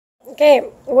Okay,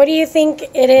 what do you think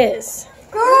it is?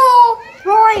 Girl!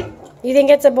 Boy! You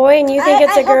think it's a boy and you think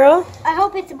it's a girl? I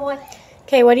hope it's a boy.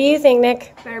 Okay, what do you think,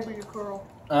 Nick? Better be a girl.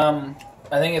 I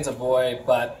think it's a boy,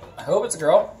 but I hope it's a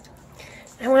girl.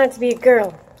 I want it to be a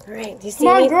girl. All right, do you see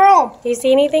Come on, girl! Do you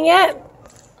see anything yet?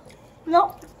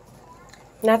 No.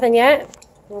 Nothing yet?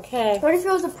 Okay. What if it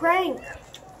was a prank?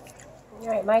 All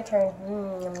right, my turn.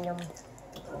 Yum, yum.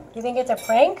 Do you think it's a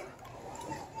prank?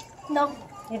 No.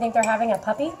 You think they're having a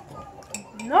puppy?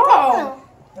 No.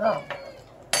 Oh.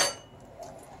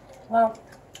 Well,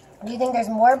 do you think there's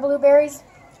more blueberries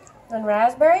than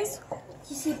raspberries? Do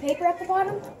you see paper at the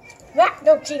bottom? Yeah,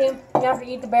 don't cheat him. You have to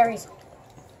eat the berries.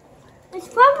 It's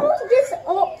probably this.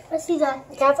 Oh, I see that.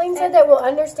 Kathleen said that we'll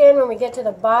understand when we get to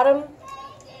the bottom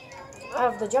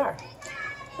of the jar.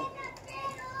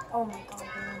 Oh my god.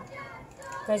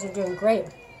 You guys are doing great.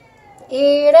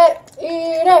 Eat it.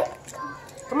 Eat it.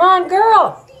 Come on,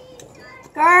 girl.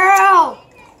 Girl!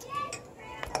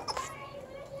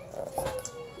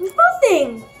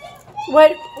 Nothing.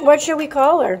 What should we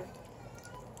call her?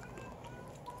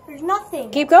 There's nothing.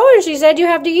 Keep going. She said you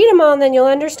have to eat them all and then you'll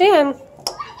understand.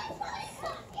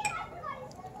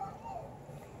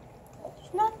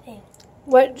 There's nothing.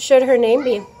 What should her name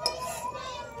be?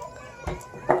 I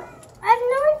have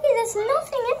no idea. There's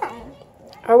nothing in them.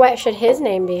 Or what should his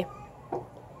name be?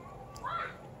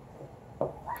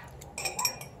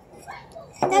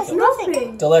 There's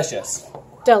nothing. Delicious.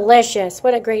 Delicious.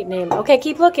 What a great name. Okay,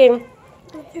 keep looking.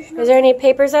 Is there any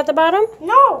papers at the bottom?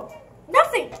 No.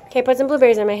 Nothing. Okay, put some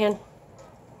blueberries in my hand.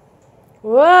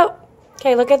 Whoa.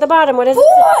 Okay, look at the bottom. What is it?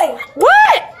 Boy!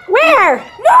 What? Where?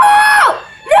 No!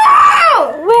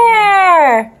 No!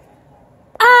 Where?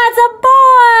 Ah, it's a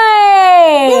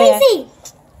boy! Let me see.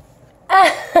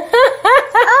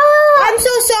 I'm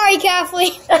so sorry,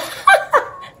 Kathleen.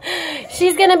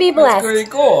 She's going to be blessed. That's pretty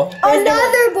cool.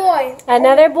 Another boy.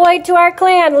 Another boy to our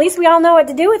clan. At least we all know what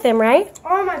to do with him, right?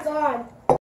 Oh my god.